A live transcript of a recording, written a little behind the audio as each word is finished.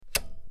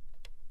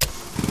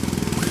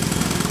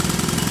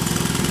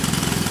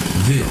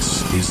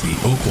This is the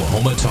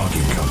Oklahoma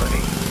Talking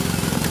Company.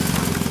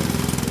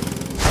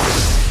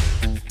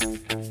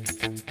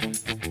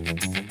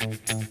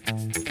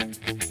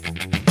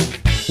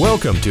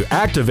 Welcome to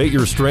Activate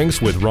Your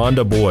Strengths with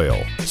Rhonda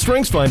Boyle.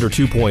 Strengthsfinder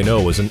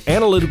 2.0 is an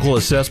analytical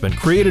assessment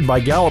created by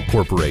Gallup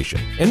Corporation,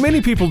 and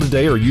many people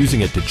today are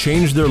using it to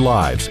change their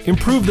lives,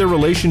 improve their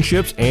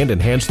relationships, and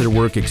enhance their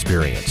work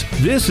experience.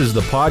 This is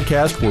the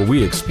podcast where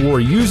we explore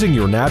using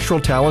your natural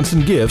talents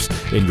and gifts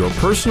in your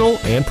personal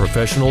and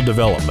professional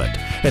development.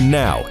 And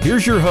now,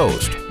 here's your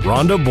host,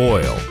 Rhonda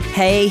Boyle.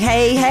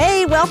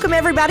 Hey. Welcome,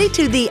 everybody,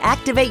 to the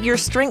Activate Your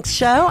Strengths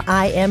show.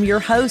 I am your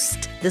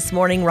host this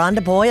morning,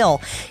 Rhonda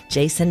Boyle.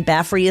 Jason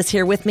Baffrey is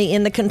here with me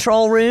in the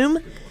control room.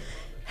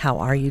 How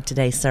are you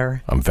today,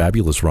 sir? I'm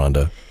fabulous,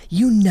 Rhonda.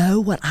 You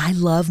know what I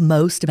love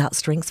most about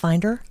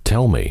Strengthsfinder?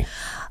 Tell me.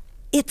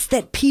 It's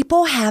that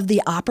people have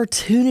the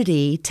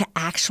opportunity to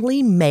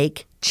actually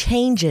make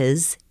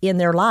changes in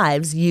their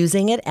lives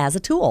using it as a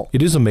tool.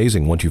 It is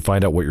amazing once you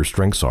find out what your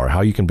strengths are,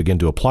 how you can begin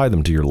to apply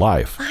them to your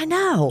life. I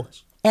know.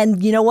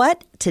 And you know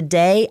what?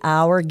 Today,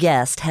 our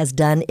guest has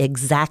done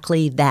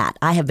exactly that.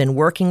 I have been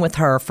working with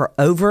her for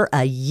over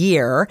a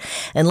year.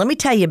 And let me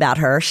tell you about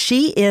her.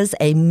 She is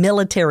a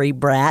military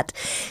brat.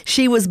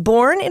 She was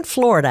born in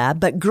Florida,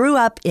 but grew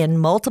up in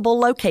multiple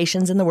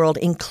locations in the world,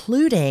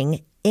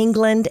 including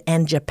England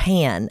and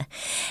Japan.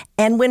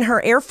 And when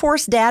her Air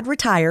Force dad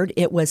retired,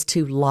 it was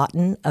to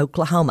Lawton,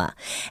 Oklahoma.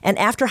 And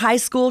after high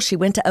school, she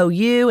went to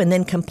OU and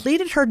then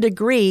completed her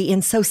degree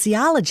in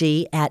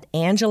sociology at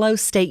Angelo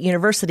State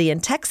University in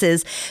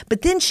Texas.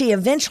 But then she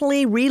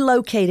eventually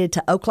relocated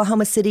to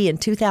Oklahoma City in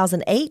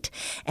 2008.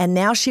 And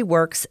now she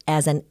works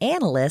as an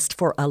analyst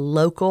for a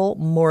local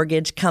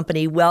mortgage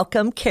company.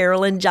 Welcome,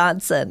 Carolyn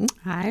Johnson.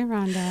 Hi,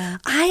 Rhonda.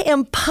 I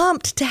am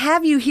pumped to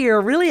have you here.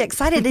 Really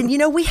excited. And you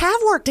know, we have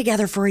worked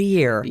together for a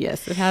year.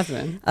 Yes, it has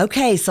been.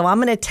 Okay, so I'm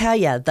going to tell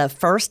you, the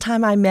first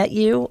time I met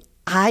you,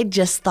 I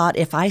just thought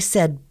if I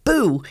said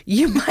boo,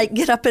 you might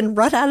get up and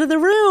run out of the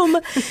room.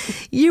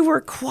 You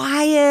were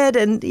quiet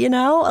and, you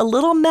know, a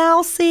little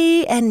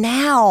mousy. And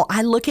now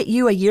I look at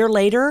you a year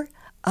later.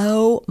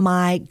 Oh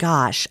my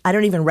gosh. I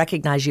don't even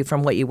recognize you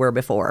from what you were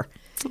before.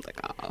 I was like,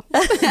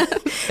 oh,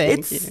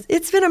 thank you.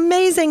 It's been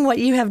amazing what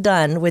you have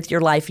done with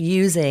your life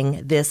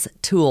using this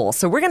tool.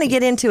 So we're going to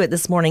get into it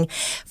this morning.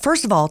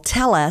 First of all,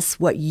 tell us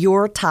what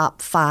your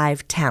top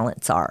 5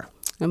 talents are.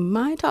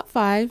 My top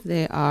 5,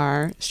 they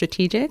are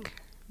strategic,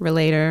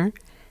 relator,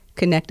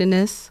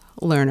 connectedness,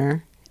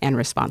 learner, and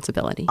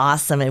responsibility.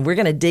 Awesome. And we're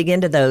going to dig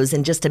into those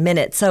in just a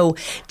minute. So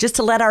just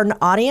to let our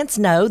audience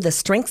know, the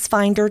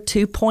Strengthsfinder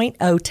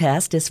 2.0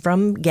 test is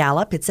from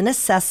Gallup. It's an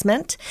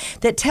assessment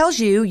that tells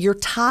you your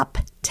top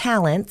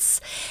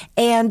talents,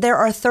 and there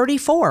are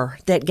 34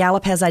 that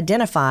Gallup has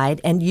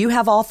identified, and you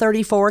have all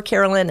 34,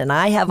 Carolyn, and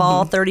I have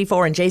all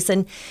 34, and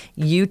Jason,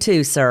 you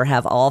too, sir,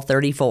 have all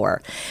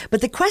 34.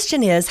 But the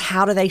question is,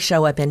 how do they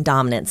show up in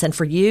dominance? And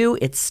for you,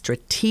 it's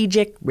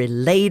strategic,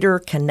 relator,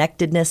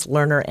 connectedness,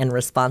 learner, and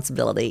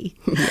responsibility.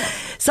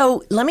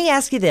 So let me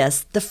ask you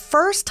this. The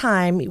first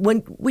time,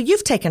 when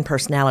you've taken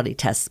personality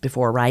tests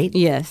before, right?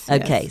 Yes.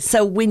 Okay, yes.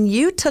 So when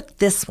you took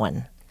this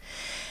one,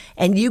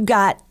 and you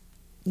got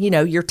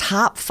your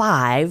top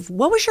 5,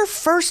 what was your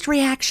first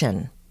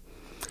reaction?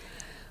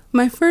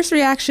 My first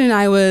reaction,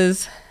 I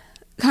was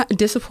kind of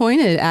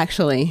disappointed,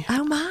 actually.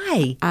 Oh,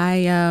 my.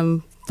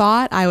 I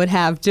thought I would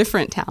have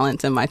different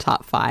talents in my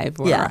top 5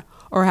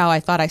 or how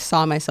I thought I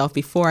saw myself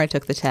before I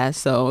took the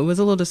test. So it was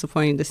a little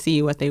disappointing to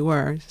see what they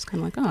were. Just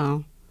kind of like,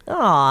 oh.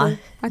 Aw. Well,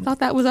 I thought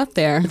that was up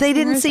there. They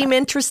didn't seem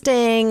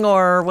interesting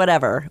or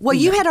whatever. Well,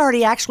 you had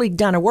already actually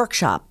done a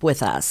workshop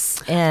with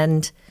us,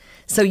 and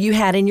so you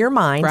had in your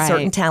mind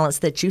certain talents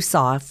that you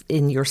saw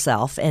in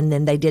yourself, and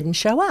then they didn't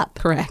show up.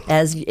 Correct.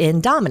 As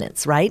in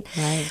dominance, right?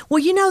 Right.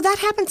 Well, that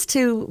happens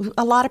to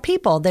a lot of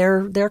people.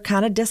 They're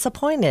kind of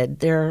disappointed.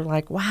 They're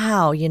like,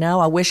 wow,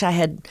 I wish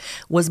I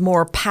was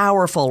more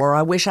powerful, or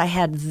I wish I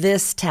had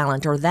this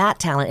talent or that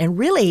talent. And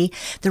really,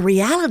 the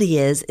reality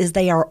is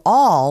they are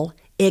all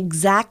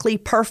exactly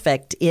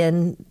perfect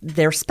in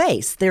their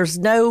space. There's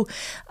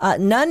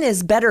none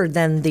is better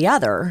than the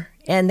other.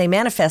 And they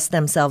manifest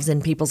themselves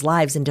in people's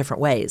lives in different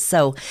ways.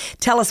 So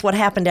tell us what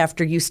happened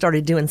after you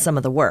started doing some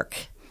of the work.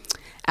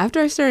 After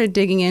I started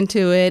digging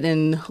into it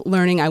and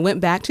learning, I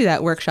went back to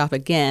that workshop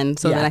again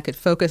so that I could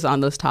focus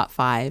on those top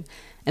 5.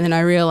 And then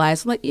I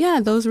realized,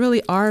 those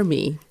really are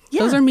me.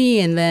 Yeah. Those are me.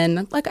 And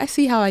then, I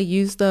see how I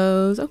use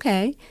those.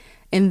 Okay.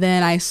 And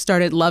then I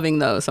started loving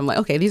those. I'm like,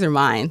 okay, these are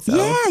mine. So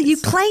you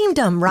claimed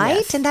them, right?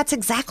 Yes. And that's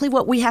exactly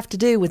what we have to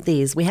do with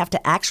these. We have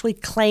to actually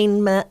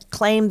claim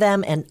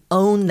them and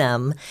own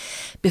them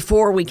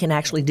before we can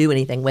actually do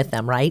anything with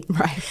them, right?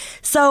 Right.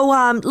 So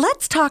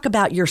let's talk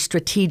about your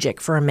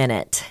strategic for a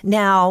minute.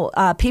 Now,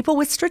 people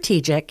with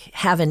strategic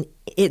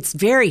it's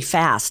very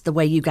fast the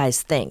way you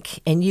guys think,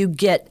 and you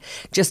get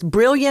just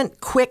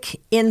brilliant, quick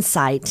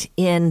insight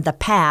in the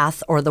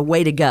path or the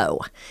way to go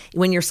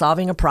when you're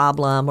solving a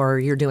problem or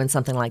you're doing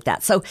something like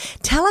that. So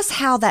tell us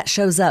how that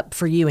shows up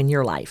for you in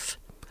your life.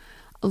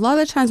 A lot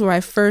of the times where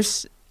I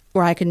first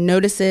where I can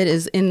notice it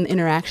is in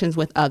interactions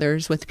with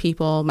others, with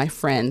people, my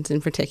friends in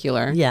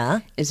particular.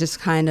 Yeah. It's just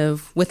kind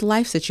of with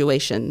life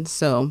situations.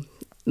 So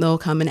they'll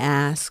come and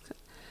ask,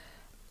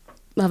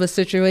 I'll have a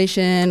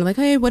situation like,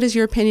 hey, what is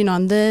your opinion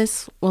on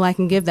this? Well, I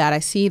can give that. I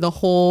see the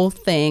whole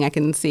thing. I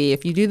can see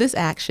if you do this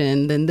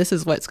action, then this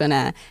is what's going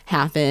to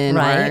happen.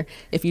 Right. Or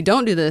if you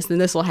don't do this, then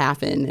this will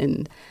happen.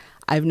 And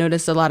I've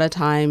noticed a lot of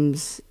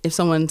times if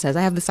someone says,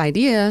 I have this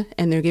idea,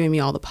 and they're giving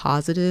me all the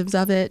positives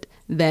of it,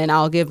 then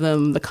I'll give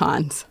them the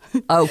cons.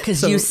 Oh,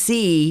 because you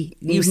see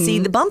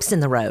the bumps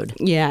in the road.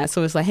 Yeah.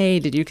 So it's like, hey,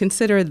 did you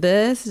consider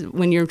this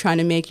when you're trying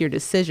to make your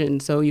decision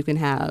so you can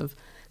have,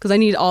 because I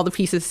need all the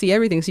pieces to see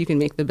everything so you can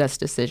make the best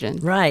decision.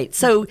 Right.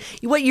 So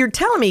what you're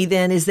telling me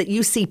then is that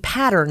you see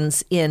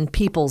patterns in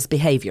people's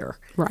behavior.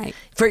 Right.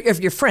 Of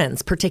your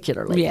friends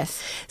particularly.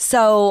 Yes.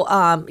 So,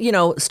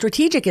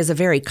 strategic is a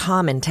very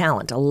common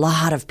talent. A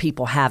lot of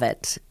people have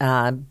it,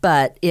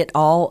 but it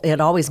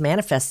always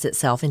manifests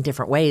itself in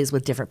different ways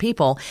with different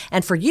people.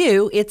 And for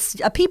you, it's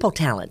a people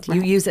talent. Right.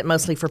 You use it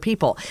mostly for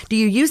people. Do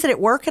you use it at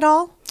work at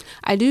all?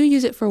 I do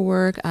use it for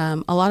work.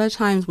 A lot of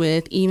times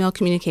with email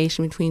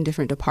communication between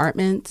different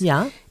departments.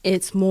 Yeah.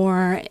 It's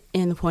more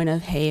in the point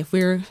of, hey, if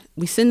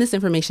we send this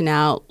information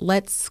out,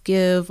 let's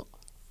give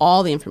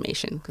all the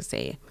information, because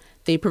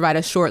they provide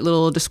a short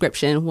little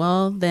description.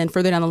 Well, then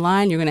further down the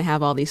line, you're going to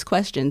have all these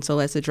questions. So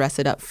let's address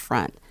it up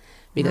front.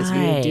 Because if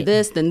you do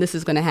this, then this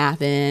is going to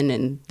happen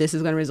and this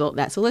is going to result in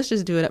that. So let's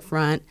just do it up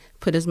front,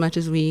 put as much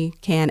as we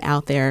can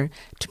out there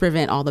to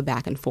prevent all the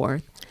back and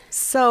forth.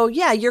 So,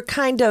 yeah, you're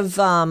kind of,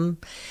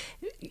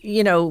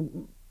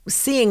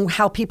 seeing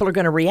how people are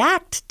going to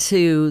react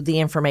to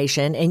the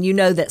information, and you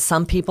know that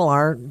some people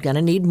are going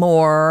to need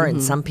more,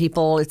 and some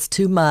people it's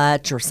too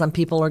much, or some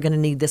people are going to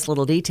need this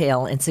little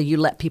detail, and so you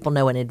let people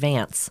know in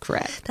advance.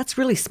 Correct. That's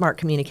really smart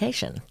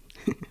communication,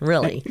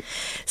 really.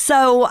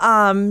 So,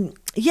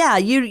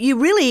 you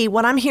really,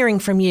 what I'm hearing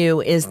from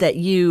you is that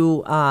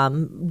you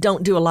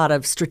don't do a lot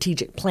of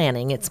strategic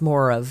planning. It's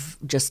more of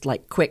just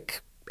like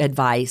quick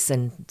advice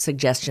and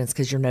suggestions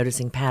because you're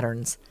noticing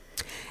patterns.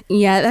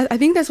 Yeah, I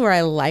think that's where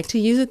I like to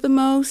use it the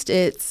most.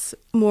 It's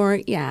more,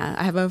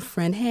 I have a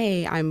friend,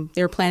 hey,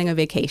 they're planning a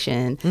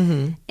vacation,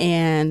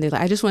 and they're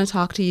like, I just want to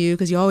talk to you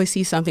because you always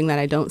see something that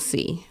I don't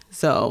see.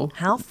 So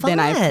how fun. Then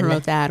I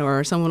promote that,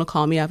 or someone will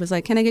call me up. It's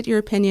like, can I get your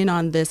opinion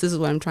on this? This is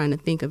what I'm trying to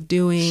think of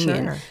doing. Sure.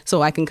 And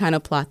so I can kind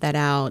of plot that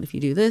out. If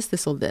you do this,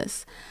 this will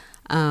this.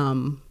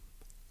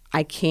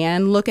 I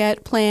can look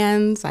at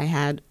plans. I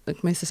had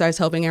my sister, I was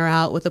helping her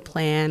out with a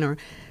plan or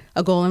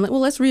a goal. I'm like, well,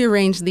 let's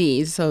rearrange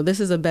these. So this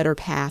is a better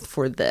path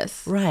for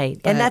this. Right.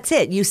 And that's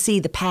it. You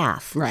see the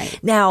path. Right.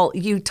 Now,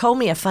 you told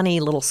me a funny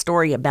little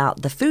story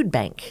about the food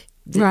bank.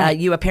 Right.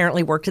 You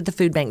apparently worked at the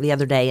food bank the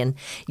other day, and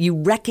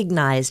you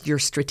recognized your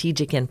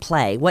strategic in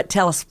play.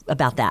 Tell us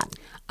about that.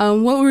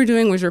 What we were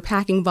doing was we're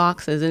packing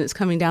boxes, and it's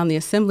coming down the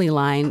assembly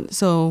line.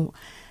 So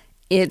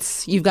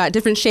you've got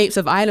different shapes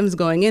of items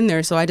going in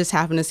there. So I just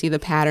happen to see the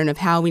pattern of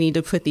how we need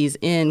to put these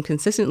in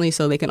consistently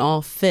so they can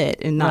all fit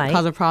and not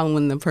cause a problem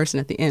when the person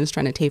at the end is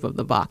trying to tape up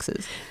the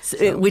boxes.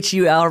 Which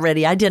you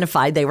already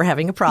identified they were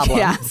having a problem.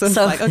 Yeah. So it's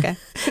like, okay.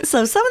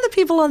 So some of the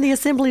people on the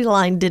assembly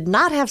line did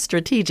not have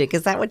strategic.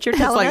 Is that what you're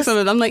telling us? Some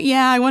of them, I'm like,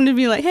 yeah, I wanted to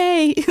be like,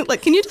 hey,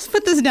 like, can you just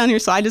put this down here?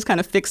 So I just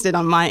kind of fixed it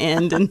on my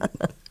end and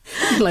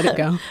let it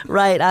go.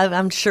 Right.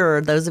 I'm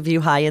sure those of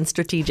you high in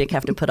strategic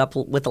have to put up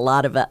with a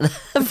lot of it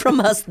from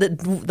us,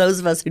 those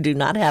of us who do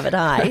not have it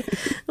high.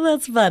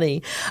 That's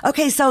funny.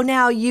 Okay, so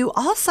now you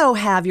also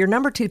have your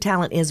number 2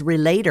 talent is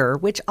relator,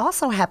 which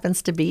also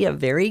happens to be a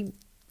very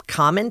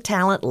common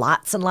talent.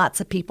 Lots and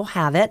lots of people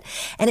have it.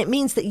 And it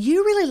means that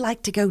you really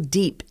like to go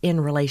deep in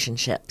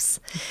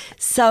relationships.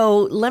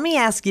 So let me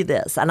ask you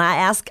this, and I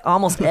ask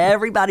almost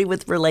everybody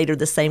with relator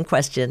the same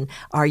question.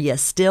 Are you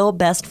still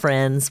best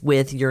friends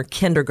with your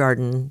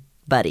kindergarten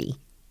buddy?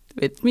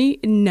 With me?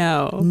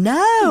 No.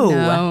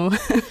 No.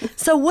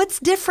 So what's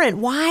different?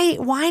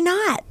 Why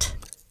not?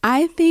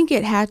 I think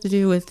it had to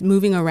do with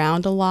moving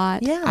around a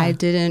lot. Yeah. I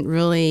didn't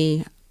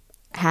really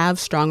have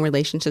strong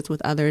relationships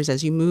with others.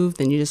 As you moved,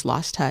 then you just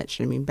lost touch.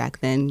 I mean, back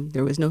then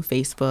there was no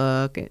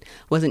Facebook. It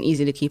wasn't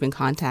easy to keep in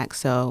contact.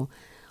 So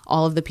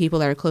all of the people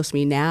that are close to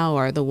me now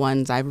are the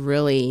ones I've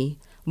really...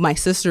 My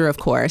sister, of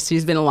course,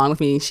 she's been along with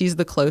me. She's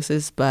the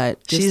closest,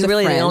 but just she's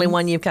really friend. The only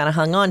one you've kind of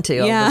hung on to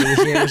over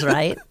these years,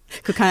 right?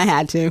 Kind of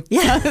had to.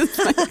 Yeah.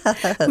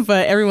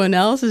 But everyone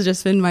else has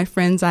just been my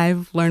friends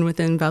I've learned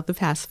within about the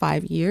past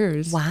 5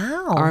 years.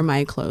 Wow. Are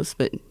my close,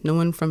 but no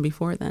one from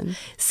before then.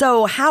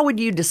 So how would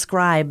you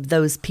describe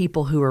those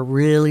people who are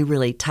really,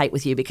 really tight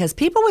with you? Because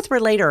people with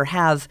relator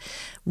have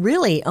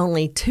really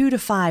only 2 to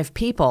 5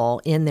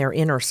 people in their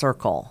inner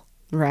circle.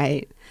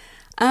 Right.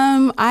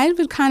 I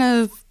would kind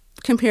of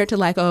compare it to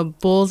like a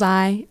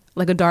bullseye,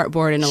 like a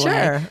dartboard in a way.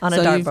 Sure, on a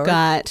dartboard. So you've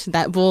got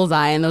that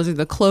bullseye, and those are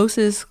the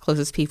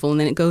closest people, and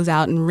then it goes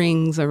out and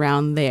rings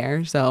around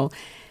there. So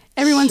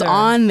everyone's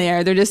on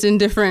there. They're just in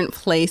different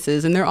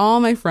places, and they're all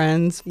my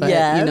friends.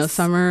 But,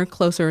 some are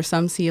closer,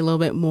 some see a little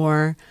bit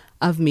more.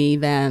 of me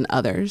than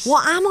others.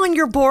 Well, I'm on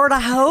your board, I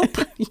hope.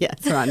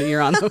 Yes, Rhonda,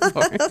 you're on the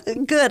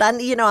board. Good.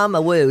 I'm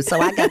a woo, so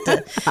I got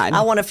to.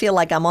 I want to feel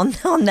like I'm on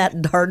that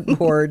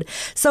dartboard.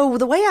 So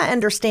the way I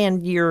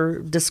understand you're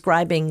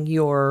describing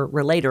your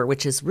relator,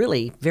 which is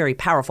really very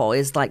powerful,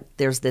 is like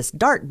there's this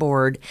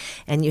dartboard,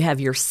 and you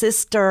have your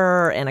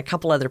sister and a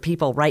couple other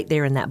people right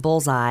there in that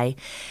bullseye,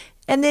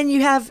 and then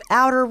you have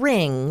outer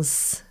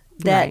rings.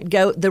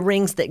 The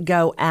rings that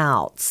go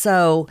out.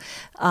 So,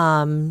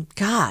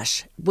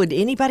 gosh, would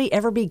anybody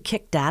ever be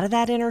kicked out of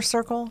that inner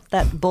circle,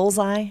 that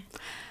bullseye?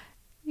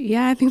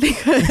 Yeah, I think they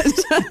could.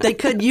 They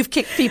could. You've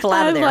kicked people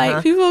out of there,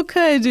 huh? People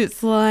could.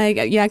 It's like,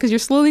 yeah, because you're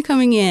slowly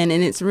coming in,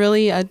 and it's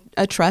really a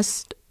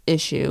trust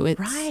issue. It's,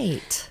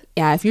 right.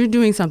 Yeah, if you're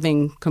doing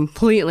something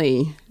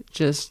completely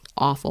just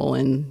awful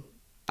and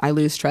I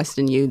lose trust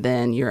in you,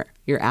 then you're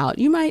out.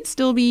 You might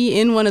still be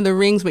in one of the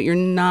rings, but you're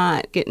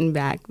not getting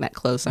back that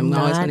close. I'm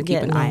always going to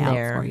keep an eye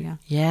out for you.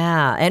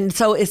 Yeah. And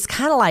so it's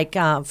kind of like,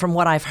 from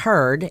what I've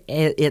heard,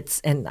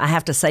 and I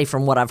have to say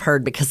from what I've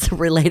heard because the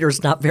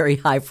relator's not very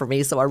high for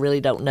me, so I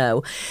really don't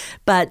know.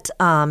 But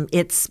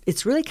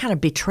it's really kind of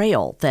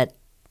betrayal that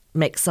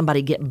makes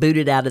somebody get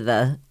booted out of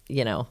the,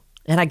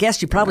 And I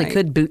guess you probably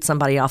could boot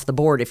somebody off the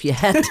board if you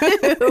had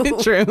to.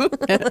 True.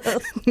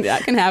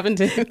 That can happen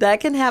too. That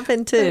can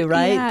happen too,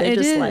 right? Yeah, They're it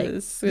just is. like,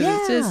 It's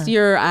just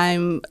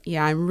I'm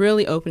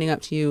really opening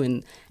up to you.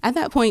 And at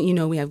that point,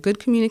 we have good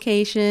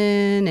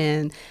communication.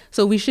 And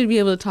so we should be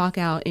able to talk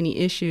out any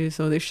issues.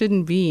 So there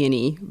shouldn't be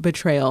any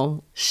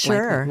betrayal.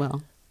 Sure. Like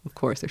well, of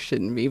course there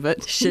shouldn't be,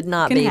 but should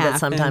not be, happen. But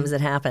sometimes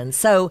it happens.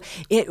 So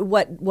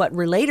what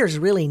relators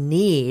really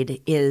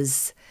need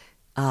is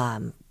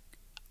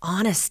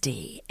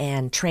honesty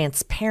and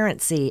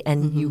transparency,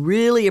 and you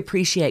really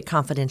appreciate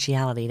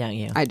confidentiality, don't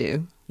you? I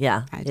do.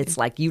 Yeah, it's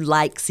like you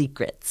like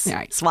secrets,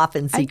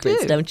 swapping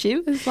secrets, don't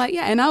you? It's like,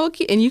 and I will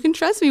keep, and you can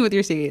trust me with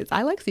your secrets.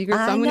 I like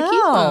secrets, so I'm going to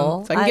keep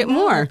them so I can get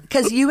more.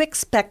 Because you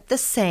expect the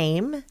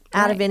same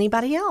out of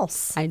anybody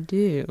else. I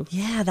do.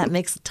 Yeah, that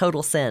makes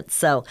total sense.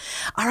 So,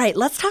 all right,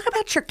 let's talk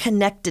about your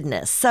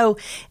connectedness. So,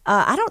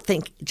 I don't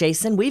think,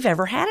 Jason, we've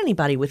ever had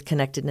anybody with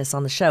connectedness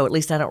on the show. At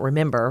least I don't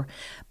remember.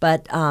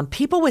 But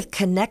people with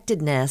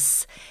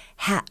connectedness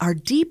are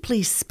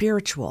deeply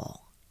spiritual.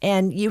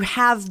 And you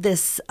have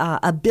this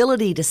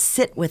ability to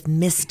sit with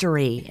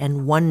mystery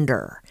and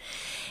wonder.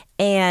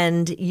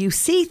 And you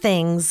see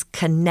things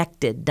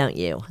connected, don't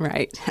you?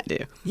 Right, I do.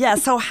 Yeah,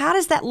 so how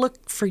does that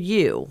look for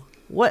you?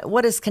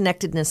 What does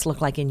connectedness look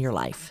like in your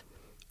life?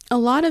 A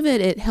lot of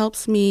it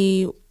helps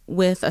me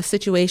with a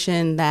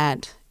situation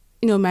that,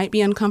 might be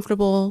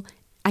uncomfortable.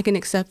 I can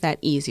accept that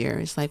easier.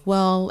 It's like,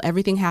 well,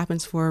 everything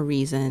happens for a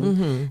reason.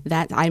 Mm-hmm.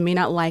 That I may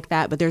not like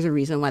that, but there's a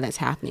reason why that's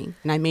happening.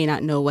 And I may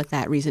not know what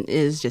that reason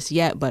is just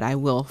yet, but I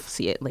will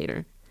see it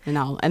later.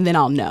 And then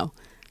I'll know.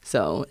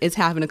 So it's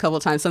happened a couple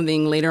of times.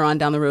 Something later on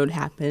down the road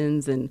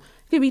happens and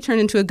it can be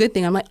turned into a good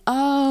thing. I'm like,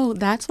 oh,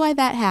 that's why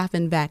that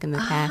happened back in the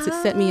past. It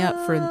set me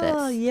up for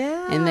this.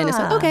 Yeah. And then it's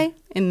like, okay.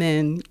 And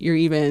then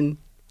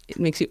it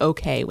makes you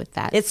okay with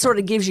that. It sort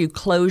of gives you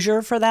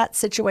closure for that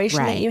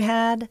situation that you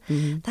had.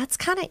 Mm-hmm. That's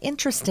kind of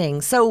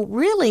interesting. So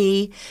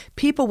really,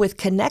 people with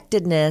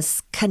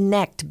connectedness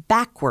connect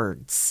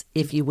backwards,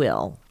 if you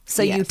will.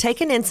 So you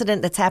take an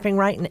incident that's happening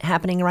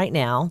right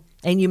now,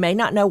 and you may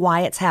not know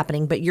why it's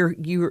happening, but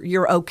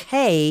you're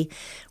okay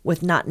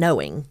with not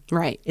knowing.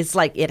 Right. It's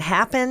like it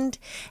happened,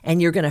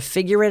 and you're going to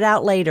figure it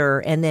out later,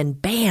 and then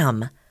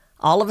bam,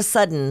 all of a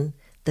sudden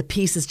the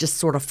pieces just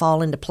sort of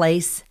fall into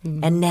place,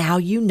 and now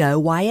you know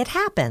why it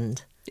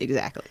happened.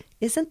 Exactly.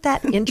 Isn't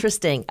that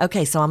interesting?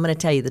 Okay, so I'm going to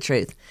tell you the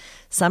truth.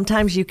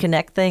 Sometimes you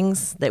connect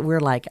things that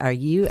we're like, are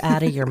you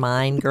out of your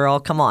mind, girl?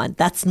 Come on.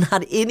 That's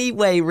not any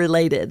way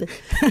related.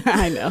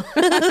 I know.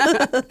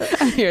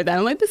 I hear that.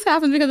 I'm like, this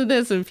happens because of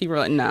this. And people are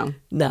like, no.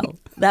 No,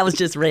 that was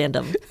just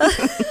random.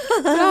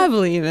 I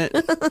believe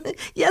it.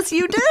 Yes,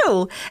 you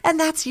do. And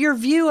that's your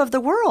view of the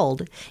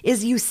world,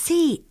 is you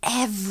see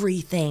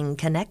everything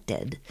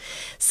connected.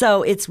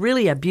 So it's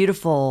really a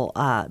beautiful,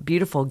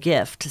 beautiful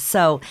gift.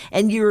 So,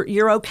 and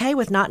you're okay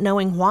with not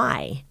knowing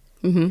why.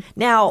 Mm-hmm.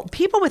 Now,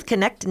 people with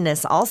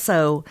connectedness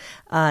also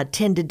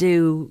tend to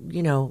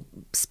do,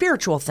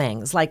 spiritual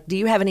things. Like, do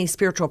you have any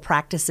spiritual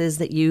practices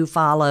that you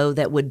follow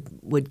that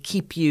would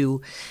keep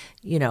you,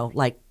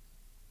 like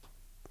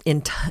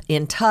in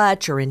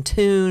touch or in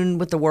tune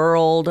with the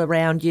world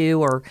around you,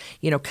 or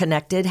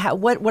connected?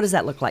 What does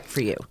that look like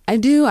for you? I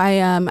do.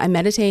 I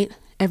meditate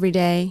every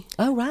day.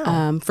 Oh,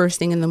 wow. First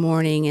thing in the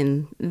morning,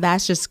 and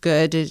that's just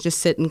good to just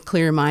sit and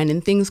clear your mind,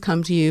 and things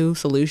come to you.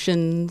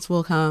 Solutions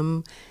will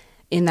come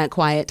in that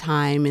quiet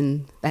time,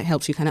 and that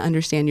helps you kind of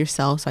understand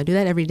yourself. So I do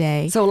that every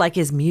day. So, like,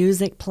 is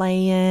music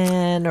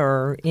playing,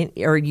 or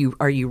are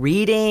you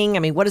reading? I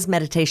mean, what does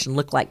meditation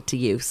look like to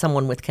you,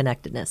 someone with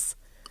connectedness?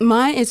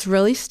 Mine, it's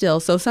really still.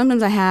 So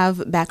sometimes I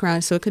have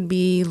background, so it could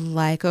be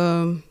like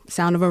a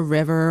sound of a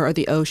river or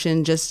the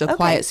ocean, just a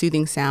quiet,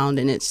 soothing sound.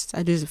 And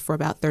I do it for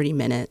about 30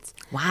 minutes.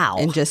 Wow.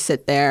 And just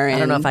sit there. I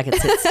don't know if I could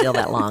sit still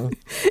that long.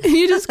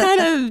 You just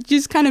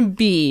kind of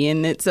be.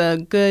 And it's a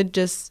good,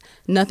 just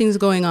nothing's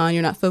going on.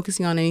 You're not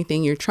focusing on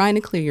anything. You're trying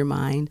to clear your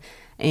mind.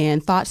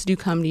 And thoughts do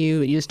come to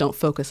you. You just don't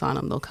focus on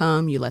them. They'll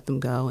come, you let them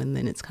go, and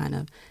then it's kind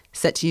of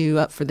sets you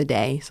up for the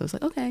day. So it's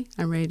like, okay,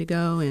 I'm ready to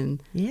go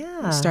and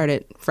start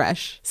it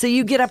fresh. So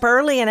you get up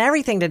early and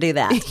everything to do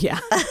that? Yeah.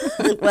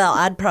 Well,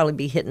 I'd probably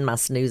be hitting my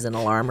snoozing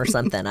alarm or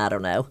something. I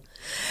don't know.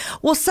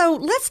 Well, so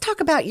let's talk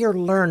about your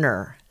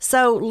learner.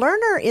 So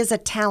learner is a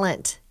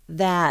talent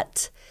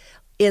that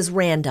is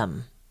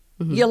random.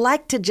 Mm-hmm. You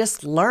like to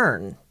just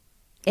learn.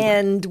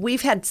 And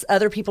we've had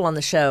other people on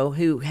the show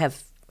who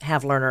have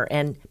learner,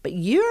 but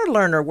your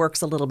learner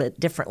works a little bit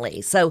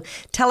differently. So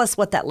tell us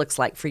what that looks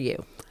like for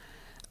you.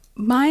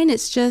 Mine,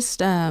 it's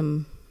just,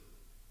 it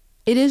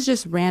is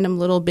just random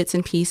little bits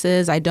and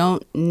pieces. I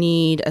don't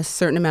need a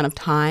certain amount of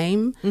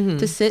time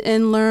to sit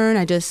and learn.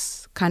 I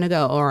just kind of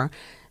go, or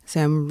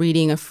say I'm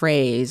reading a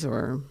phrase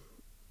or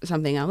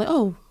something. I'm like,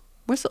 oh,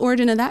 what's the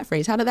origin of that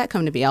phrase? How did that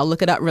come to be? I'll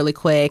look it up really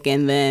quick,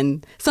 and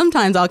then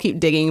sometimes I'll keep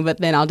digging, but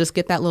then I'll just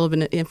get that little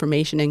bit of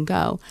information and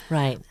go.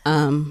 Right.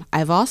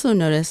 I've also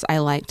noticed I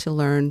like to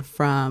learn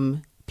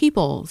from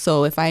people.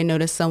 So if I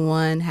notice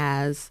someone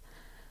has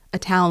a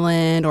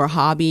talent or a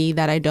hobby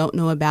that I don't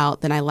know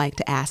about, then I like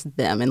to ask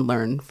them and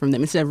learn from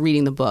them instead of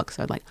reading the book.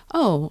 So I'd like,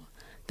 oh,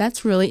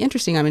 that's really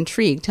interesting. I'm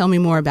intrigued. Tell me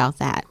more about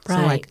that. Right.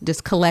 So like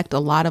just collect a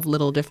lot of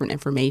little different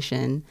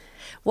information.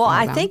 Well,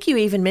 I think you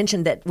even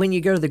mentioned that when you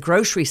go to the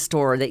grocery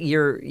store that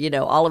you're,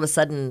 all of a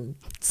sudden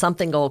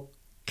something will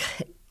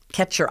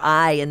catch your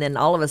eye, and then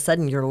all of a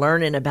sudden you're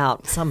learning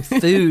about some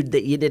food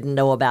that you didn't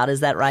know about.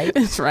 Is that right?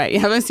 That's right.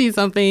 If I see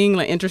something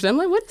like interesting, I'm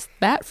like, what's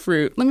that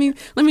fruit? Let me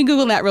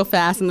Google that real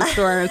fast in the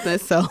store.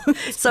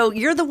 So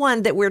you're the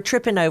one that we're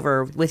tripping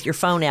over with your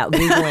phone out,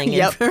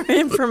 Googling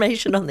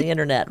information on the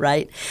internet,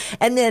 right?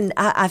 And then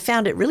I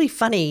found it really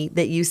funny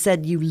that you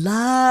said you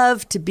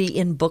love to be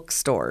in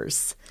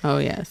bookstores. Oh,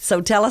 yes.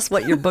 So tell us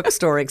what your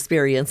bookstore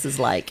experience is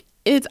like.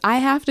 I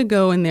have to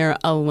go in there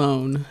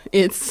alone.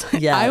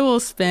 I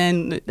will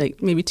spend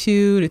like maybe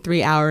 2 to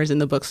 3 hours in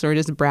the bookstore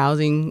just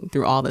browsing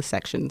through all the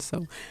sections.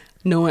 So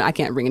I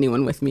can't bring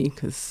anyone with me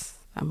because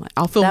I'm like,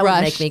 I'll feel rushed. That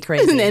would make me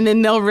crazy. And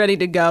then they're ready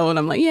to go. And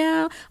I'm like,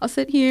 yeah, I'll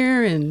sit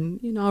here and,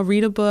 I'll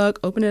read a book,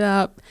 open it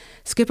up,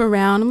 skip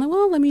around. I'm like,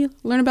 well, let me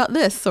learn about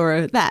this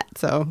or that.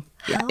 So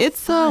yeah,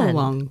 it's a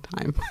long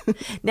time.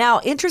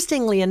 Now,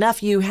 interestingly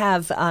enough, you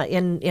have,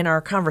 in our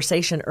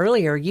conversation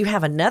earlier, you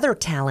have another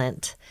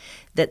talent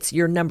that's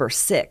your number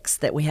 6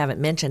 that we haven't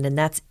mentioned, and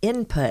that's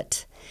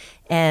input.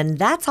 And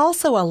that's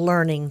also a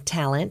learning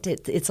talent.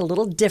 It's a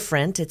little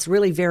different. It's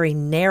really very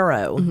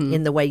narrow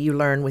in the way you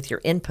learn with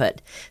your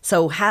input.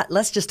 So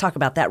let's just talk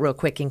about that real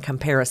quick in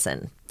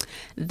comparison.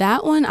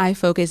 That one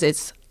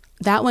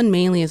that one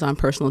mainly is on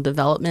personal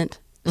development.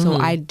 So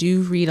I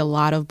do read a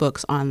lot of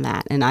books on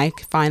that, and I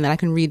find that I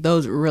can read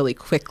those really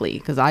quickly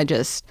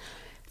because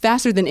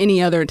faster than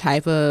any other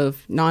type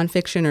of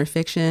nonfiction or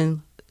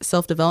fiction,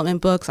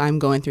 self-development books, I'm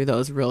going through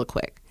those real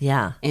quick.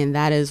 Yeah. And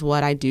that is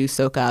what I do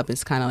soak up.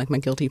 It's kind of like my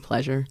guilty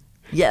pleasure.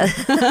 Yeah.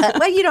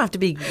 Well, you don't have to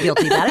be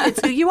guilty about it.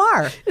 It's who you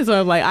are. So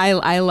I'm like,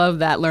 I love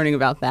that, learning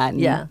about that.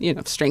 And,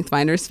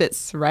 Strengthsfinder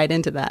fits right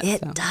into that.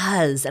 It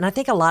does. And I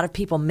think a lot of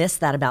people miss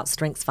that about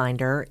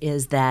Strengthsfinder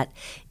is that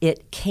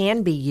it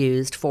can be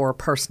used for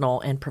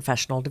personal and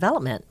professional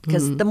development.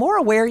 Because the more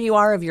aware you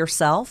are of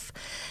yourself,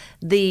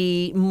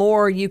 the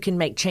more you can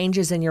make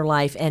changes in your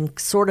life and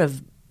sort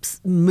of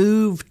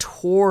move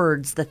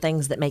towards the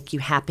things that make you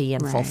happy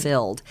and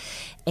fulfilled.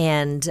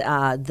 And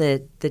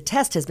the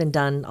test has been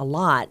done a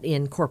lot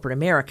in corporate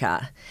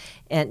America.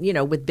 And,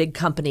 with big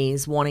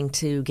companies wanting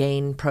to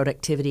gain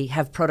productivity,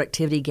 have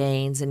productivity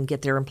gains and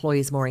get their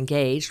employees more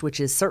engaged, which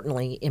is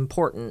certainly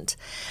important.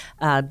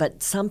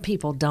 But some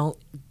people don't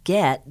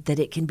get that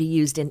it can be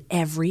used in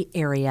every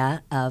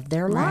area of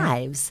their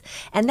lives.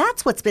 And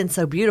that's what's been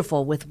so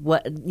beautiful with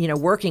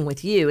working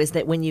with you is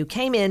that when you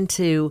came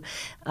into,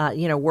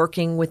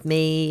 working with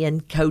me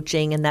and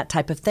coaching and that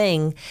type of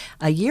thing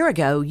a year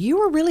ago, you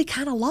were really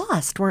kind of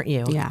lost, weren't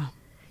you?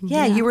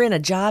 Yeah, you were in a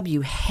job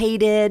you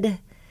hated.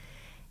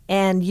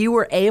 And you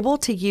were able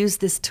to use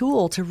this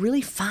tool to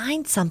really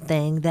find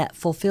something that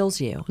fulfills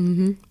you.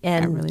 Mm-hmm.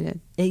 And I really did.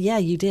 Yeah,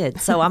 you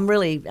did. So I'm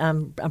really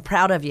I'm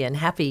proud of you and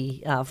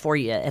happy for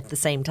you at the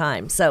same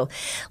time. So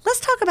let's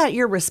talk about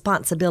your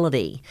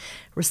responsibility.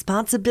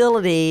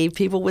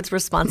 People with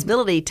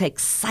responsibility take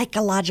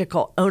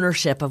psychological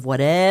ownership of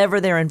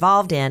whatever they're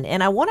involved in.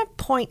 And I want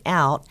to point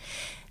out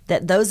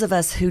that those of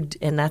us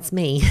and that's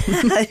me,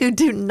 who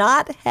do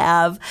not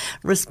have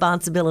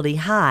responsibility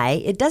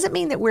high, it doesn't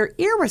mean that we're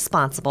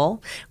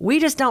irresponsible. We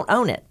just don't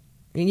own it.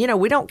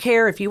 We don't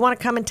care if you want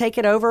to come and take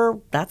it over.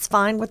 That's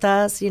fine with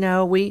us.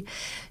 We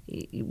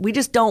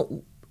just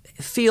don't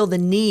feel the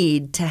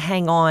need to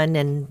hang on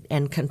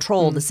and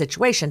control the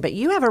situation. But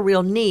you have a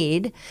real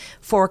need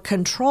for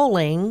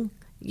controlling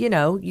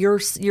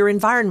your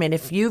environment.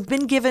 If you've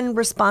been given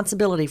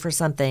responsibility for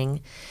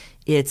something,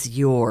 it's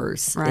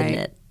yours, right. isn't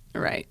it?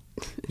 Right.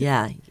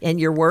 Yeah. And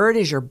your word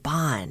is your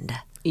bond.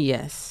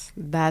 Yes,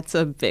 that's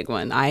a big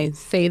one. I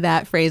say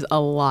that phrase a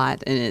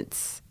lot, and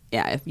it's,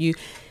 if you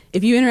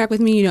interact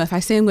with me, if I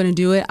say I'm going to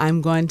do it,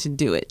 I'm going to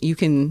do it. You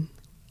can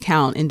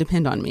count and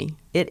depend on me.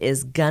 It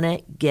is gonna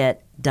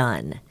get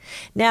done.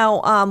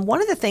 Now,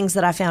 one of the things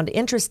that I found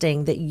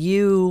interesting that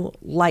you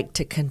like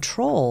to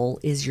control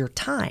is your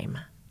time.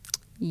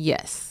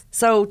 Yes.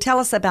 So tell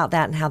us about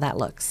that and how that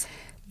looks.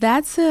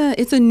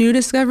 It's a new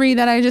discovery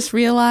that I just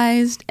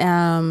realized.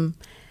 And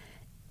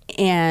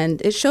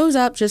it shows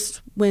up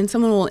just when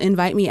someone will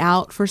invite me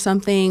out for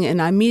something,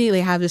 and I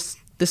immediately have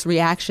this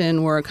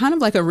reaction where kind of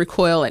like a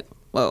recoil, like,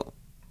 whoa,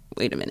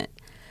 wait a minute.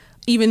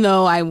 Even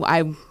though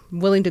I'm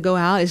willing to go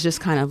out, it's just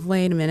kind of,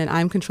 wait a minute,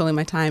 I'm controlling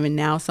my time, and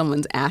now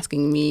someone's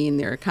asking me, and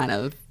they're kind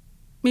of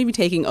maybe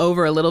taking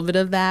over a little bit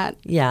of that.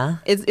 Yeah.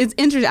 It's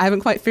interesting. I haven't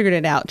quite figured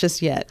it out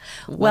just yet.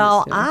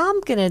 Well, I'm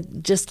going to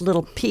just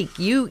little peek.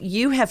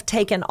 You have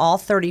taken all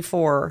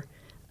 34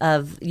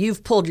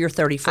 you've pulled your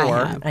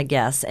 34, I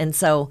guess. And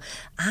so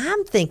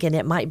I'm thinking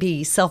it might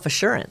be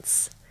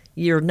self-assurance.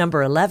 Your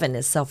number 11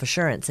 is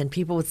self-assurance, and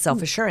people with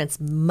self-assurance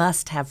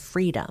must have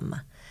freedom.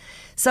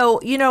 So,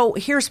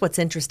 here's what's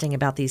interesting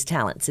about these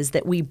talents is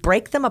that we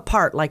break them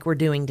apart like we're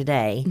doing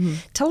today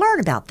to learn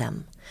about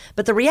them.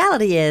 But the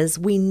reality is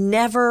we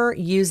never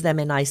use them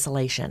in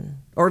isolation,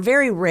 or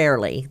very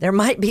rarely. There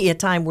might be a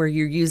time where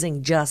you're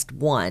using just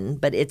one,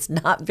 but it's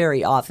not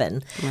very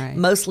often. Right.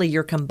 Mostly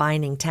you're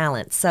combining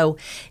talents. So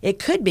it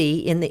could be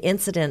in the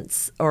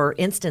instance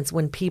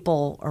when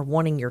people are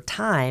wanting your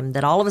time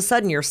that all of a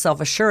sudden your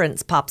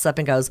self-assurance pops up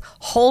and goes,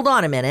 hold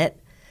on a minute,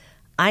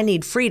 I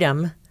need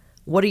freedom.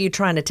 What are you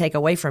trying to take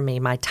away from me?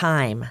 My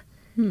time.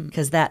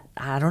 Because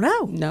I don't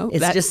know. No,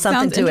 it's that just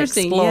something to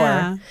explore.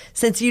 Yeah.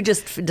 Since you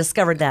just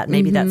discovered that,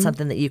 maybe that's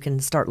something that you can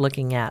start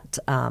looking at.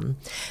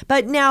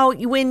 But now,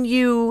 when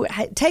you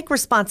take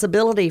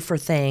responsibility for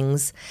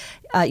things,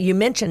 you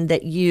mentioned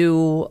that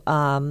you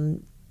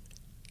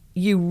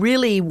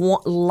really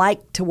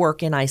like to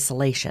work in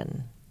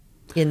isolation.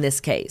 In this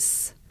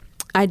case,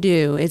 I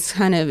do. It's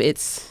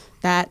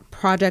that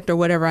project or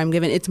whatever I'm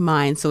given, it's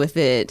mine. So if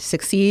it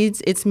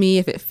succeeds, it's me.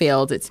 If it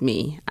fails, it's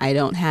me. I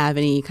don't have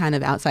any kind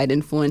of outside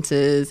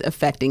influences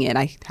affecting it.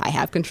 I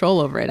have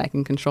control over it. I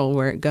can control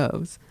where it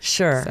goes.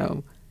 Sure.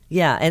 So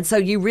yeah, and so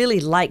you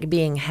really like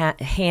being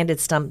handed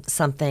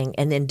something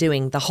and then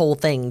doing the whole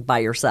thing by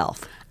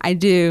yourself. I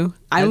do.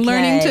 I'm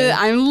learning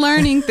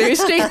through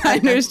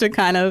Strengthsfinders to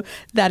kind of,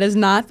 that is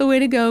not the way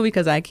to go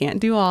because I can't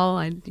do all.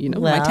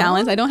 My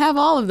talents, I don't have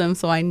all of them,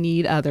 so I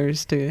need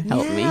others to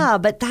help me. Yeah,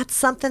 but that's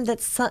something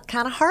that's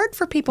kind of hard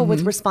for people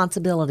with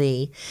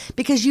responsibility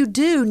because you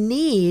do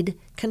need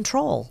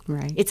control.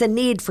 Right. It's a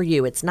need for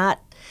you. It's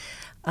not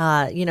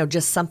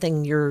just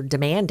something you're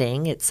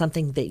demanding. It's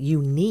something that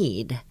you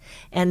need.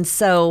 And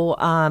so,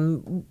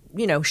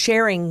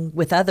 sharing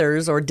with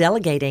others or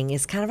delegating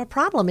is kind of a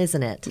problem,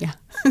 isn't it? Yeah.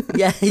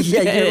 Yeah.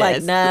 You're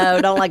like, no,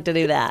 don't like to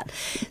do that.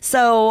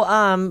 So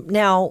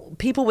now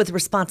people with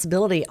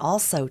responsibility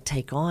also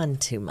take on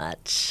too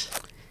much.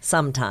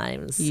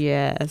 Sometimes.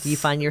 Yes. You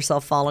find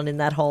yourself falling in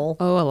that hole?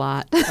 Oh, a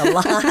lot. A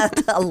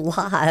lot.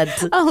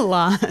 A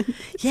lot.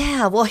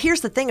 Yeah. Well, here's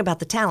the thing about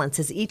the talents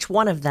is each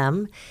one of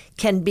them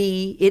can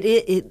be,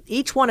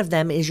 each one of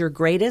them is your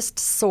greatest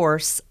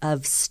source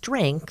of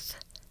strength,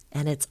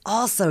 and it's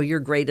also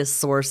your greatest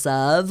source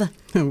of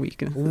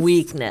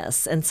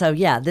weakness. And so,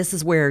 this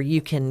is where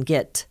you can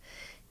get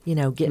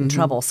in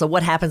trouble. So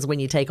what happens when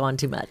you take on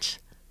too much?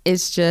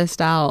 It's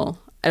just,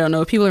 I don't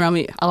know, people around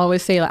me, I'll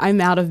always say, I'm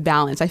out of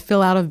balance. I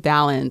feel out of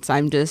balance.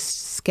 I'm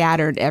just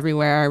scattered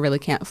everywhere. I really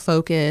can't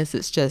focus.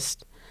 It's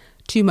just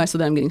too much so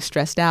that I'm getting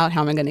stressed out.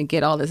 How am I going to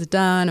get all this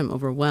done? I'm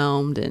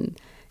overwhelmed. And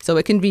so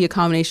it can be a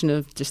combination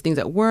of just things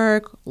at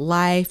work,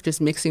 life,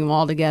 just mixing them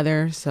all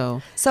together.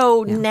 So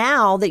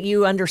now that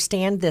you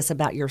understand this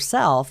about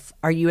yourself,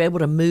 are you able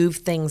to move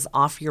things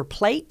off your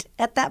plate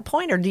at that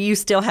point, or do you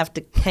still have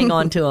to hang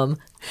on to them?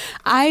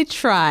 I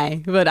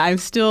try, but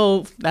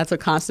that's a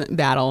constant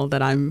battle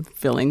that I'm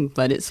feeling,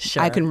 but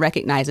I can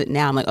recognize it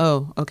now. I'm like,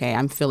 oh, okay,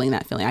 I'm feeling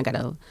that feeling. I got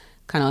to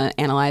kind of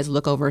analyze,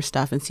 look over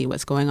stuff and see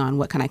what's going on.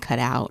 What can I cut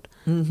out?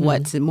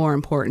 What's more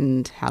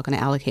important? How can I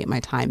allocate my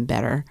time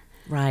better?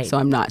 Right. So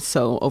I'm not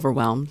so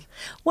overwhelmed.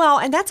 Well,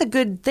 and that's a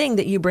good thing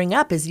that you bring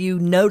up is you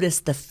notice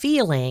the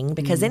feeling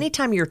because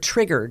anytime you're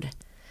triggered,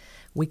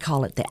 we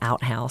call it the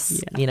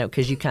outhouse,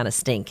 because you kind of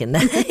stink in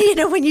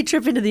that, when you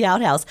trip into the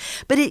outhouse.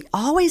 But it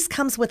always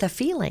comes with a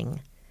feeling.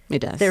 It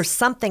does. There's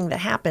something that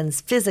happens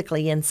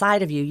physically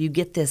inside of you. You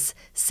get this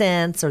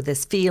sense or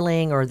this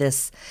feeling or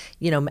this,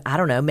 I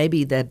don't know,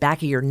 maybe the back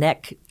of your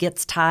neck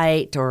gets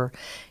tight or,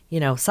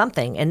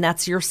 something. And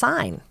that's your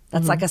sign.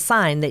 That's like a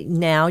sign that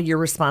now your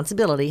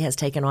responsibility has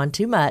taken on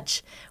too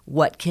much.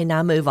 What can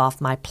I move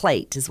off my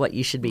plate is what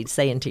you should be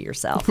saying to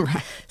yourself.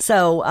 Right.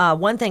 So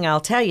one thing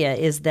I'll tell you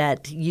is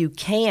that you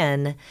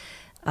can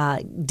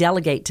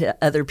delegate to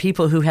other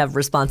people who have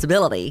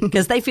responsibility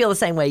because they feel the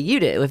same way you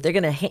do. If they're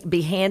going to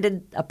be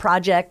handed a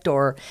project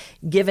or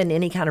given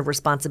any kind of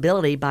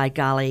responsibility, by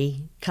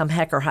golly, come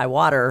heck or high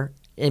water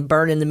and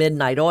burn in the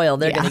midnight oil,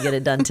 they're going to get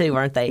it done too,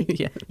 aren't they?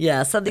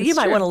 Yeah. So you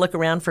might want to look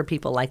around for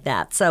people like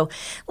that. So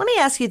let me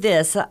ask you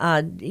this,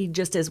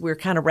 just as we're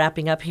kind of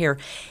wrapping up here.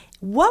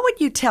 What would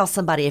you tell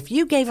somebody if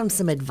you gave them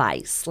some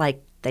advice?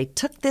 Like, they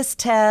took this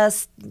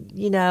test,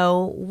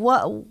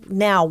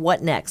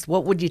 what next?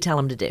 What would you tell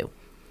them to do?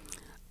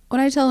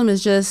 What I tell them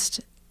is just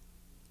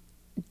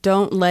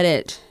don't let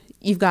it,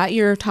 you've got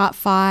your top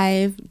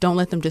 5, don't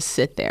let them just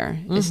sit there.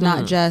 Mm-hmm. It's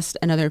not just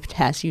another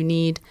test. You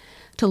need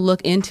to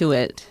look into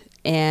it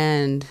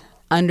and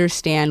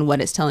understand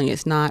what it's telling you.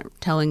 It's not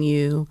telling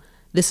you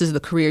this is the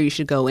career you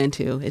should go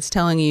into. It's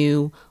telling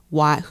you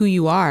who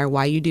you are,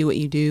 why you do what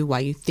you do, why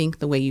you think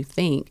the way you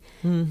think.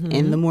 Mm-hmm.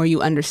 And the more you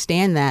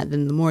understand that,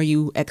 then the more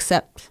you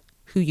accept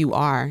who you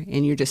are,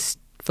 and you're just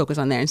focused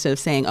on there instead of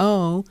saying,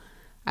 oh,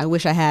 I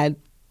wish I had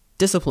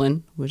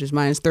discipline, which is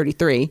mine is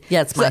 33.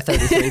 Yeah, it's my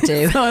 33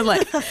 too. So I'm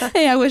like,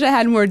 hey, I wish I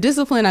had more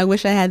discipline. I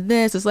wish I had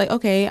this. It's like,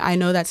 okay, I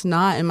know that's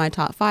not in my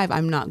top 5.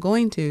 I'm not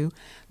going to.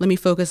 Let me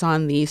focus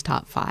on these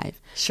top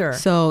 5. Sure.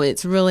 So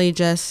it's really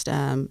just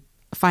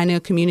finding a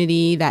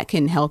community that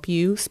can help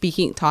you,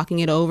 talking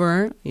it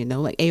over,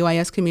 like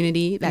AYS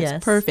community.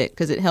 That's perfect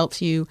because it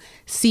helps you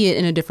see it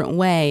in a different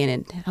way, and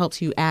it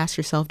helps you ask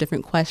yourself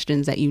different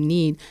questions that you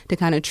need to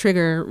kind of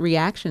trigger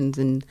reactions,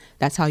 and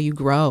that's how you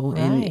grow.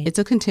 Right. And it's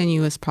a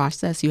continuous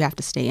process. You have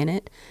to stay in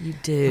it. You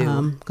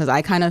do. Because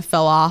I kind of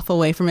fell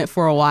away from it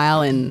for a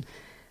while, and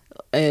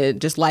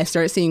just life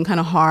started seeming kind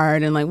of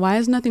hard, and like, why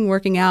is nothing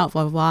working out,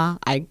 blah, blah, blah.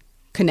 I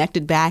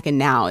connected back, and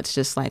now it's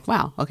just like,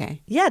 wow,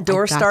 okay. Yeah,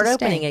 doors start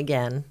opening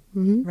again,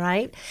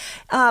 right?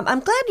 I'm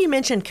glad you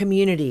mentioned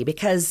community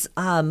because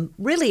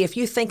really, if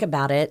you think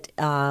about it,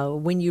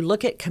 when you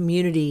look at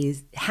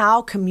communities,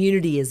 how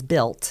community is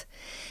built,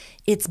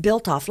 it's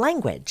built off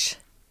language.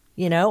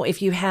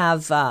 If you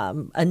have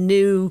a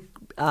new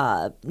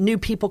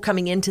people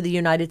coming into the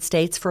United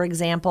States, for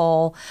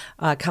example,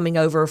 coming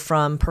over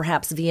from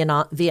perhaps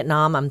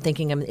Vietnam. I'm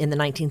thinking in the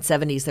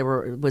 1970s,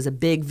 there was a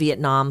big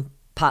Vietnamese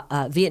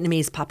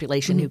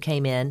population who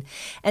came in,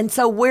 and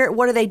so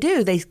what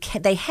do?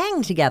 They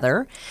hang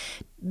together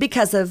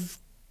because of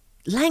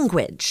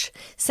language.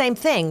 Same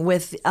thing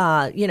with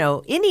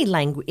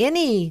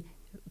any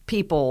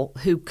people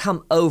who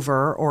come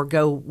over or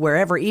go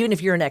wherever, even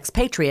if you're an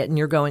expatriate and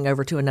you're going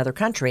over to another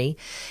country,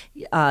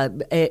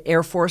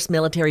 Air Force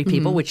military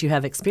people, which you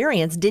have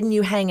experienced. Didn't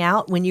you hang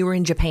out when you were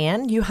in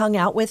Japan? You hung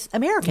out with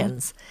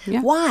Americans.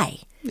 Yeah. Why?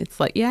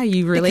 It's like,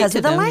 you relate because to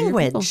of the them,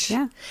 language.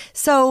 Yeah.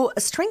 So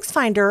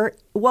Strengthsfinder,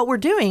 what we're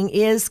doing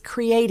is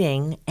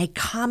creating a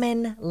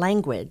common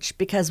language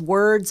because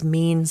words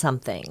mean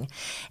something.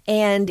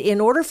 And in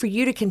order for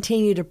you to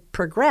continue to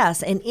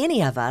progress, and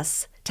any of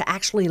us to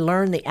actually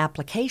learn the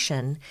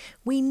application,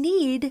 we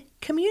need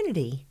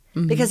community.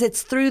 Because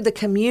it's through the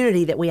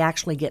community that we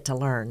actually get to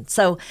learn.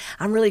 So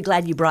I'm really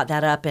glad you brought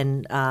that up.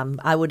 And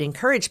I would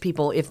encourage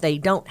people, if they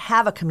don't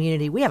have a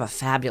community, we have a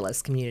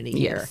fabulous community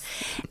here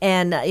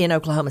and in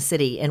Oklahoma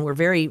City. And we're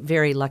very,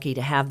 very lucky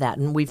to have that.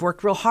 And we've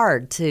worked real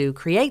hard to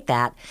create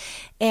that.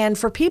 And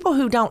for people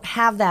who don't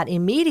have that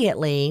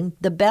immediately,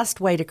 the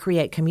best way to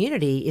create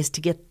community is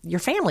to get your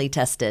family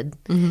tested.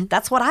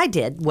 That's what I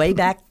did way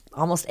back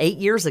almost 8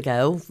 years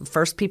ago.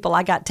 First people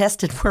I got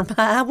tested were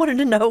I wanted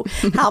to know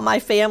how my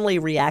family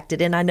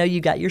reacted. And I know you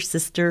got your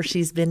sister.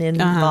 She's been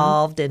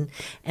involved and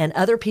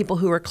other people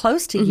who are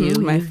close to you.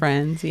 My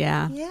friends,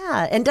 yeah.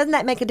 Yeah. And doesn't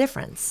that make a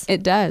difference?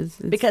 It does.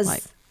 It's because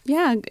like,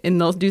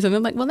 and they'll do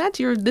something like, well, that's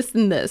your this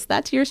and this.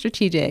 That's your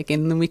strategic.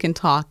 And then we can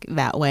talk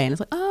that way. And it's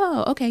like,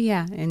 oh, okay,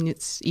 yeah. And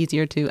it's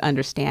easier to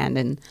understand.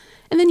 And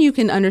then you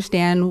can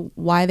understand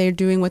why they're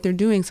doing what they're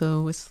doing.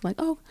 So it's like,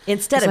 oh.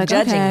 Instead of like,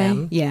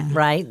 judging them,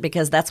 right?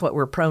 Because that's what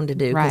we're prone to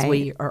do because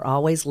we are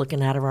always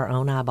looking out of our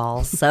own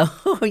eyeballs. So,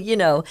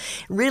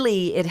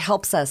 really it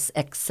helps us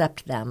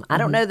accept them. I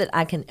don't know that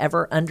I can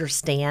ever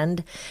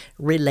understand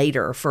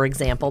relator, for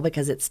example,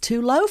 because it's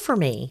too low for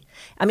me.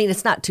 I mean,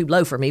 it's not too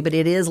low for me, but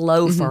it is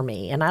low for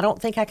me. And I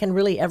don't think I can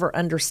really ever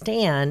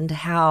understand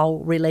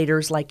how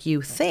relators like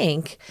you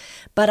think,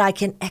 but I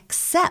can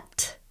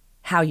accept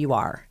how you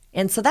are.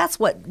 And so that's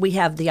what we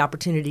have the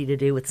opportunity to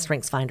do with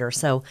Strengthsfinder.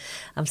 So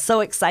I'm so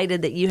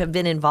excited that you have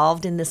been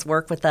involved in this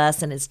work with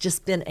us, and it's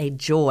just been a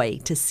joy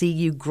to see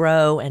you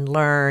grow and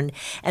learn.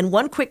 And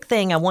one quick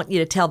thing, I want you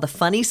to tell the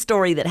funny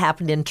story that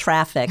happened in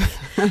traffic.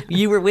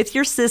 You were with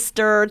your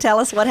sister. Tell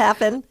us what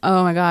happened.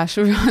 Oh my gosh.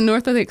 We were on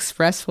north of the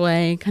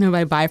expressway, kind of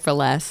by Buy for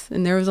Less,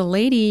 and there was a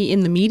lady in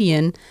the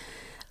median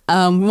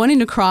wanting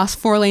to cross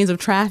 4 lanes of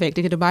traffic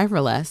to get to Buy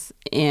for Less.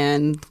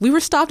 And we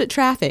were stopped at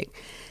traffic.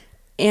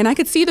 And I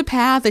could see the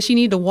path that she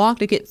needed to walk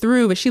to get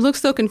through, but she looked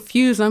so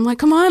confused. I'm like,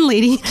 come on,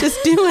 lady,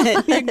 just do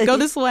it. Go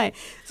this way.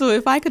 So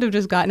if I could have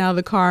just gotten out of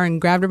the car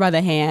and grabbed her by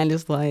the hand,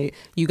 it's like,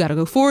 you got to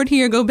go forward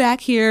here, go back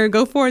here,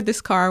 go forward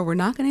this car. We're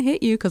not going to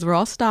hit you because we're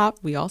all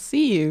stopped. We all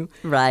see you.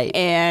 Right.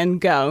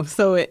 And go.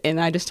 And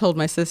I just told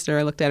my sister,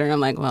 I looked at her and I'm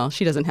like, well,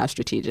 she doesn't have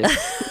strategic.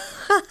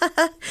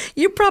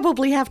 You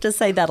probably have to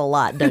say that a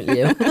lot, don't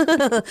you?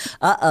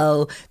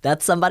 Uh-oh,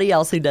 that's somebody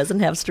else who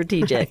doesn't have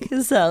strategic.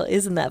 Right. So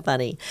isn't that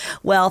funny?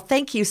 Well,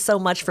 thank you so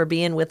much for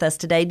being with us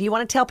today. Do you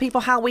want to tell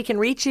people how we can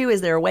reach you?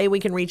 Is there a way we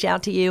can reach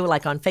out to you,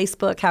 like on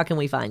Facebook? How can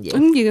we find you?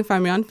 You can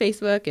find me on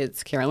Facebook.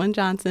 It's Carolyn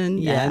Johnson.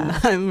 Yeah.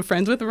 And I'm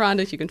friends with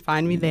Rhonda, so you can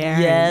find me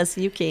there. Yes,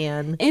 you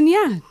can. And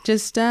yeah,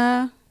 just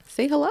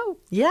say hello.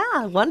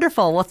 Yeah,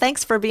 wonderful. Well,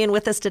 thanks for being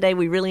with us today.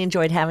 We really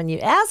enjoyed having you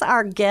as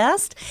our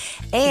guest.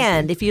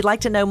 And if you'd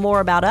like to know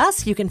more about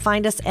us, you can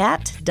find us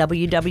at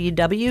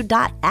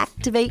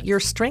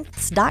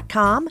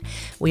www.activateyourstrengths.com.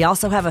 We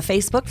also have a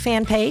Facebook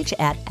fan page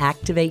at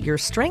Activate Your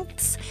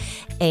Strengths.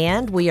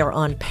 And we are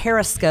on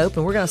Periscope,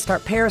 and we're going to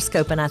start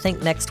Periscoping, I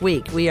think, next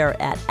week. We are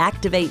at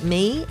Activate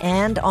Me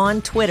and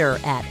on Twitter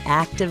at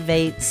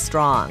Activate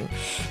Strong.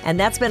 And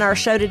that's been our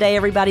show today,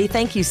 everybody.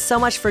 Thank you so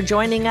much for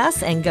joining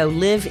us, and go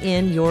live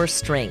in your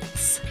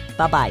strengths.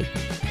 Bye-bye.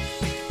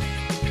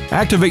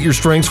 Activate Your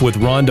Strengths with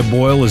Rhonda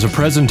Boyle is a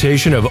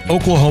presentation of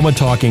Oklahoma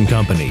Talking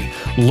Company.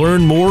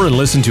 Learn more and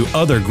listen to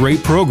other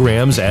great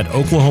programs at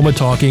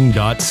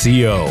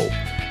oklahomatalking.co.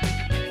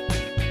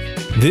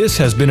 This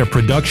has been a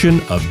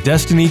production of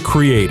Destiny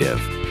Creative.